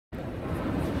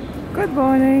Good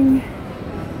morning.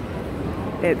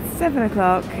 It's 7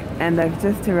 o'clock and I've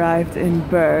just arrived in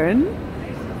Bern,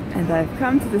 and I've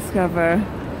come to discover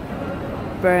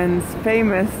Bern's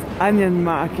famous onion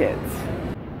market.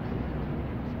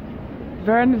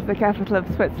 Bern is the capital of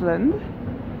Switzerland,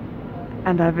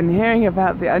 and I've been hearing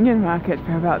about the onion market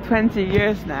for about 20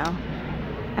 years now,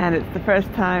 and it's the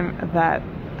first time that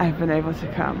I've been able to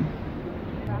come.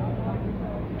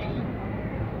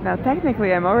 Now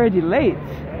technically I'm already late,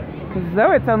 because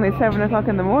though it's only 7 o'clock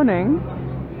in the morning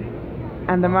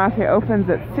and the market opens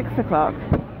at 6 o'clock,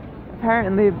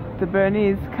 apparently the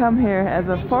Bernese come here as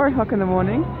of 4 o'clock in the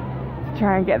morning to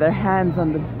try and get their hands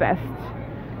on the best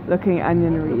looking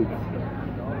onion wreaths.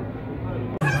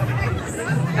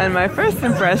 And my first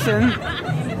impression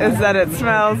is that it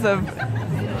smells of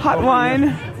hot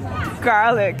wine,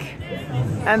 garlic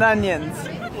and onions.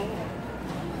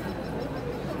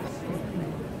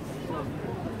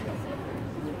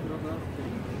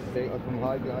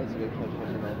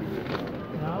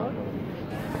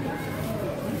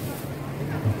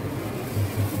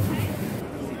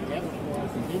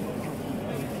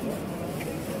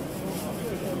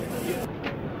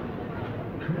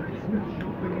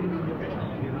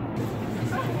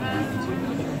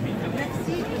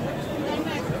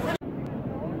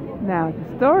 Now,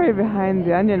 the story behind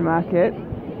the onion market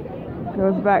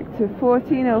goes back to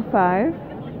 1405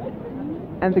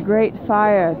 and the Great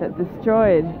Fire that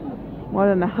destroyed more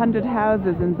than 100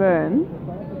 houses in Bern.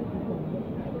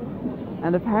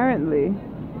 And apparently,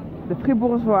 the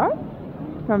Fribourgeois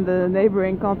from the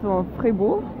neighboring canton of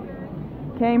Fribourg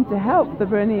came to help the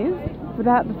Bernese put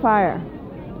out the fire.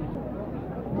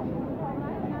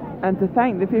 And to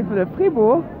thank the people of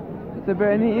Fribourg, the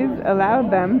Bernese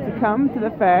allowed them to come to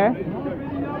the fair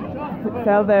to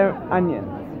sell their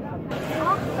onions.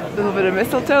 A little bit of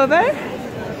mistletoe there.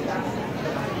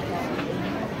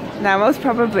 Now most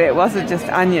probably it wasn't just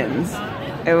onions,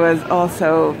 it was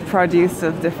also produce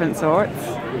of different sorts.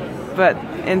 But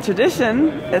in tradition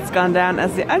it's gone down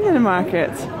as the onion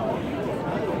market.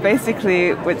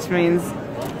 Basically, which means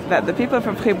that the people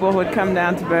from Fribourg would come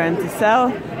down to Bern to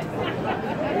sell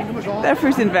their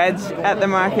fruit and veg at the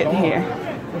market here.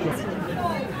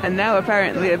 And now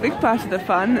apparently a big part of the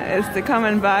fun is to come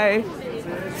and buy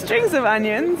strings of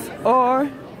onions or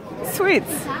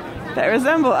sweets that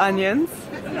resemble onions,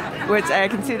 which I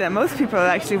can see that most people are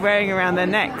actually wearing around their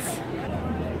necks.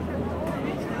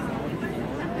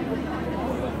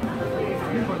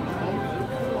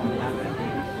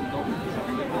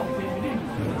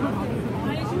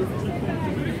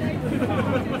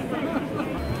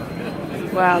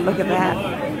 Wow, look at that.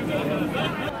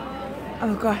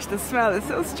 Oh gosh, the smell is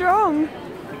so strong.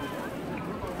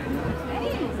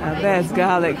 Now there's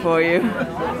garlic for you.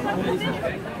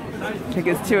 I think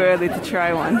it's too early to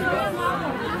try one.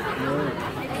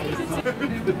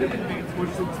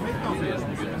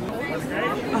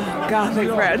 Oh, garlic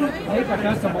bread.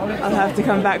 I'll have to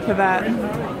come back for that.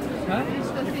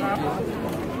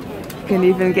 You can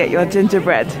even get your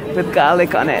gingerbread with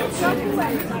garlic on it.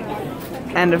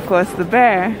 And of course the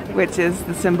bear, which is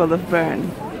the symbol of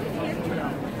Bern.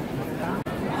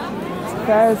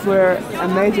 Fairs were a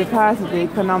major part of the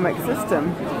economic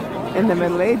system in the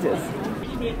Middle Ages.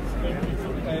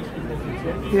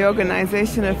 The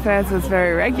organization of fairs was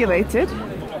very regulated.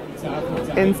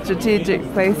 In strategic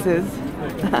places,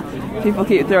 people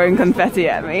keep throwing confetti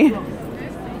at me.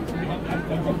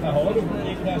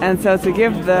 And so to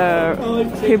give the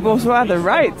Fribourgeois the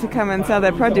right to come and sell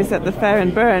their produce at the fair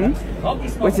in Bern,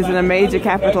 which is in a major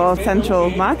capital central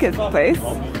marketplace,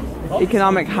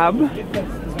 economic hub,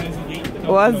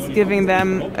 was giving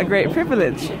them a great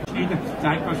privilege.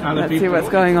 Let's see what's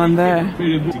going on there.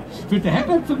 Für den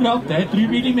Herdöpfelbrand, 3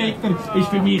 mm, ist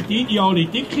für mich die ideale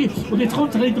Dicke. Und jetzt kommt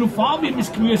es ein bisschen darauf an, wie man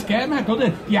das Gemüse gerne hat, oder?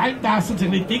 Die einen essen es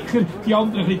ein bisschen dicker, die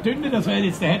anderen ein bisschen dünner. Das wäre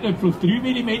jetzt der Herdöpfel auf 3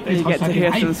 mm. You get to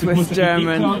hear some Swiss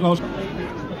German.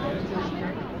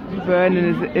 Bern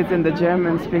is in the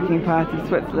German-speaking part of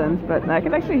Switzerland, but I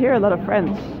can actually hear a lot of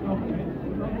French.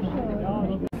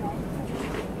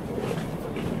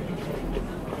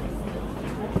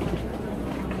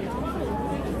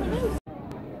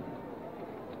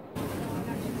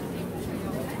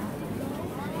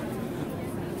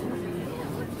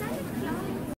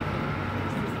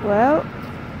 Well,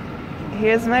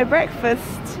 here's my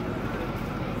breakfast.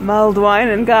 Mulled wine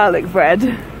and garlic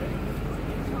bread.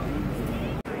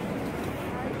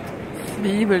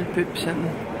 Zwiebelpüppchen,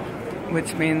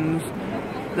 which means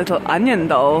little onion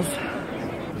dolls.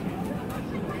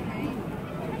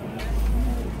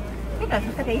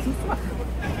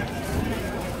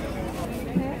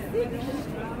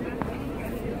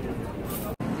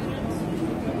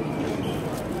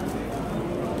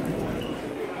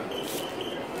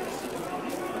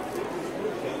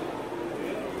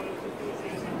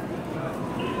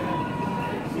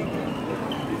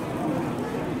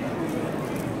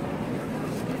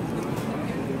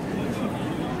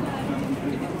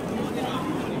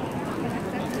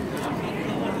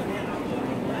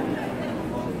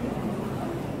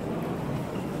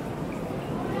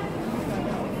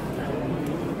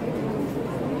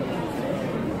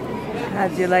 How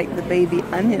do you like the baby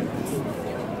onions?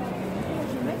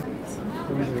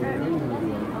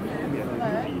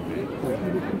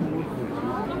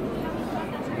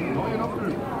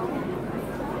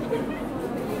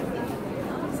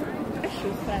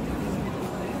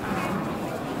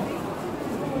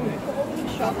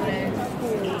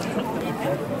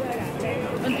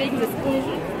 Und wegen des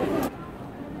Kuchen.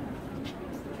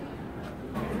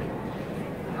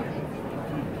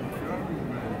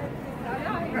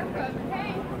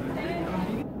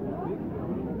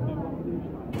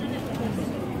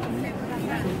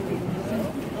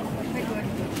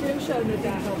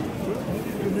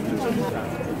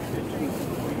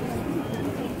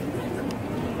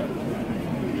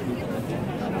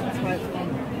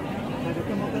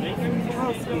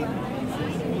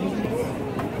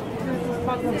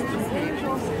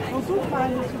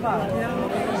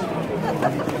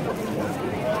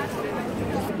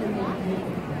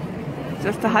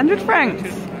 Just 100 francs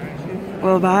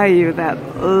will buy you that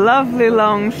lovely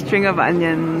long string of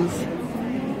onions.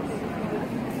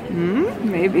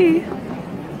 Maybe.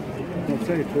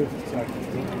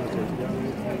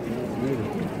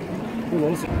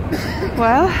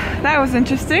 Well, that was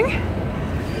interesting.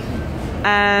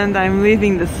 And I'm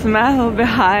leaving the smell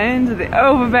behind, the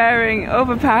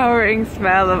overpowering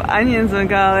smell of onions and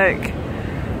garlic.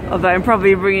 Although I'm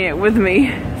probably bringing it with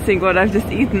me, seeing what I've just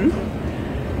eaten.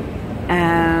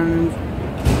 And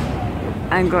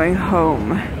I'm going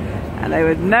home. And I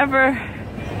would never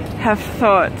have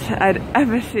thought I'd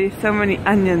ever see so many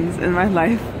onions in my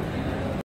life.